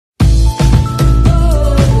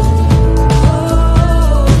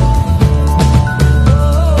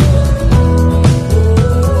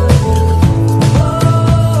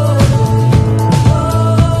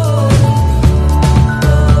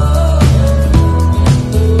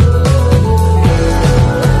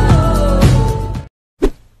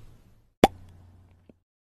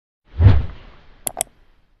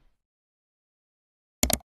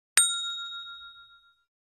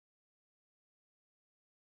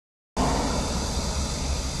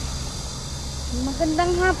Magandang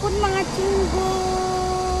hapon mga chinggo.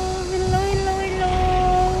 Hello, hello, hello.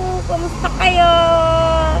 Kamusta kayo?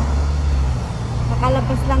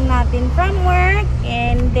 Makalabas lang natin from work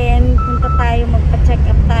and then punta tayo, magpa-check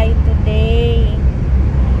up tayo today.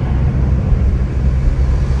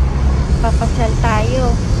 Papasyal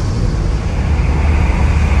tayo.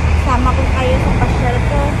 Sama ko kayo sa pasyal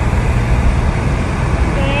ko.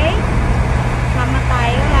 Okay? Sama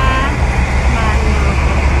tayo ha.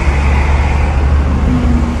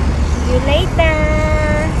 See you later.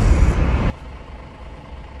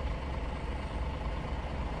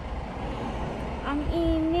 Ang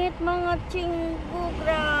init mga chinggo,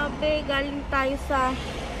 grabe. Galing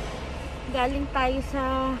tayo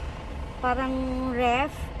sa parang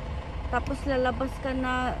ref, tapos lalabas ka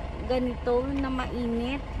na ganito na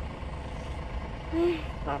mainit.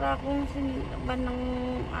 Para akong sinilaban ng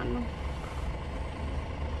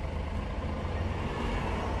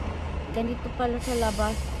ganito pala sa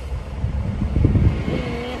labas.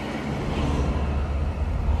 Init.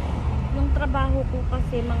 Yung trabaho ko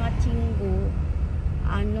kasi mga chinggo,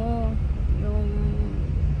 yung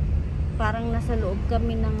parang nasa loob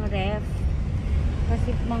kami ng ref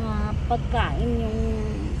kasi mga pagkain yung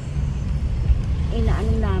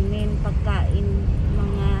inaano namin, pagkain,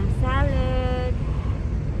 mga salad,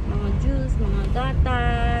 mga juice, mga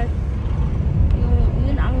gatas,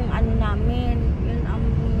 yun ang ano namin, yun ang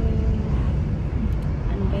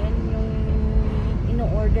yung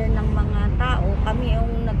ino-order ng mga tao. Kami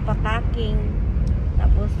yung nagpa-packing,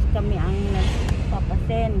 tapos kami ang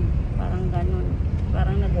nagpapasend, parang ganun,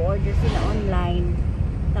 parang nag-order sila online,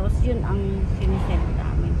 tapos yun ang sinisend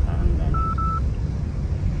namin, parang ganun.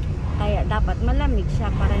 Kaya dapat malamig siya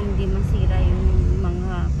para hindi masira yung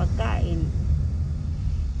mga pagkain.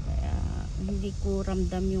 Kaya hindi ko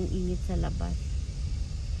ramdam yung init sa labas.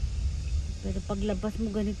 Pero paglabas mo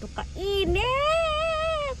ganito kainit.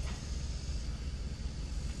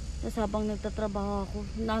 Tapos habang nagtatrabaho ako,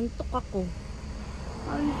 naantok ako.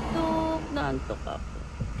 Naantok ako.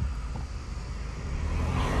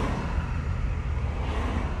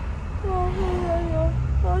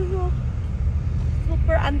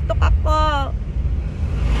 Super antok ako.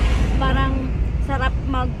 Parang sarap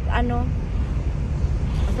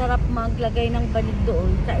sarap maglagay ng banig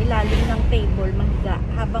doon sa ilalim ng table, mahiga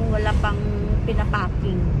habang wala pang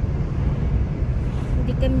pinapacking.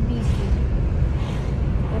 Hindi kami busy.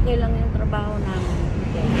 Okay lang yung trabaho namin.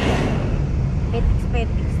 Okay.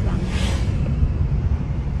 Petiks lang.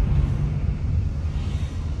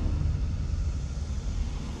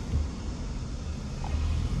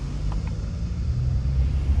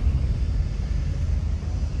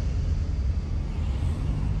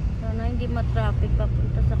 Sana hindi matraffic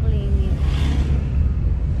papunta sa clinic.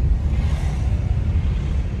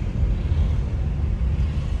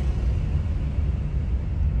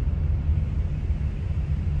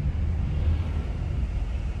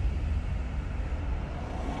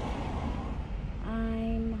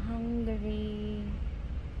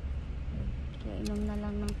 Inom na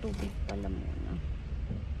lang ng tubig pala muna.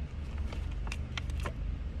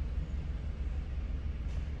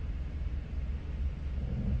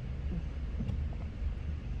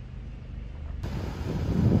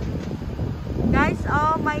 Guys,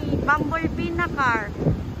 may bumblebee na car.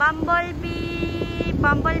 Bumblebee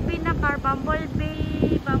na car.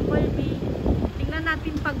 Bumblebee. Tingnan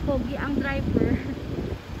natin pag pogi ang driver.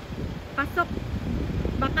 Pasok.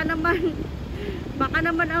 Baka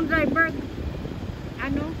naman ang driver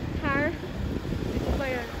car. Ito ba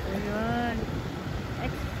yan? Ayan.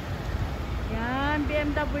 Yan,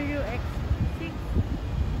 BMW X6.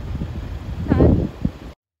 Saan?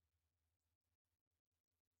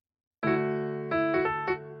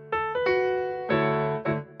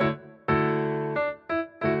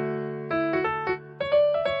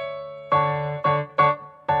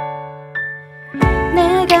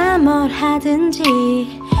 내가 뭘 하든지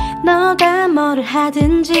너가 뭐를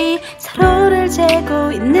하든지 서로를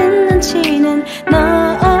재고 있는 눈치는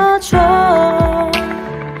넣어줘.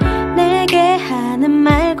 내게 하는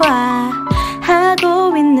말과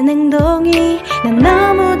하고 있는 행동이 난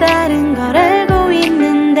너무 다른 걸 알고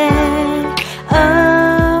있는데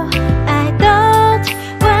Oh, I don't.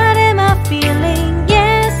 What am I feeling?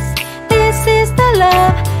 Yes, this is the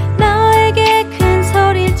love. 너에게 큰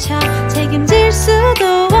소리쳐 책임질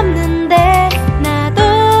수도 없는데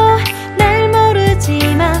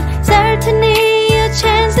certainly you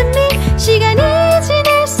chance me.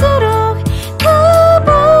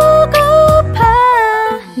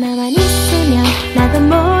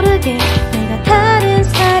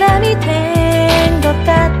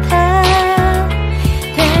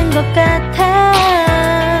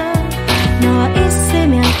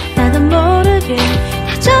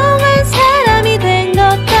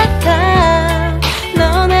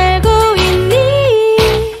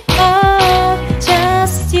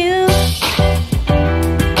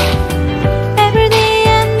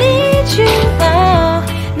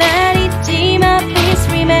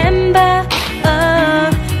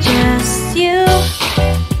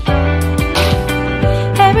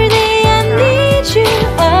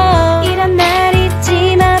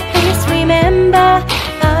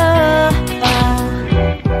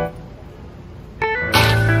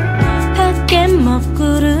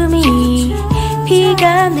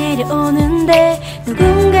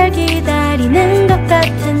 기다리는 것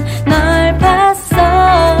같은 널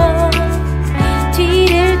봤어.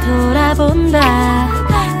 뒤를 돌아본다.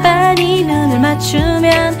 빤히 눈을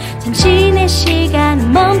맞추면 잠시 내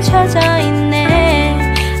시간은 멈춰져 있네.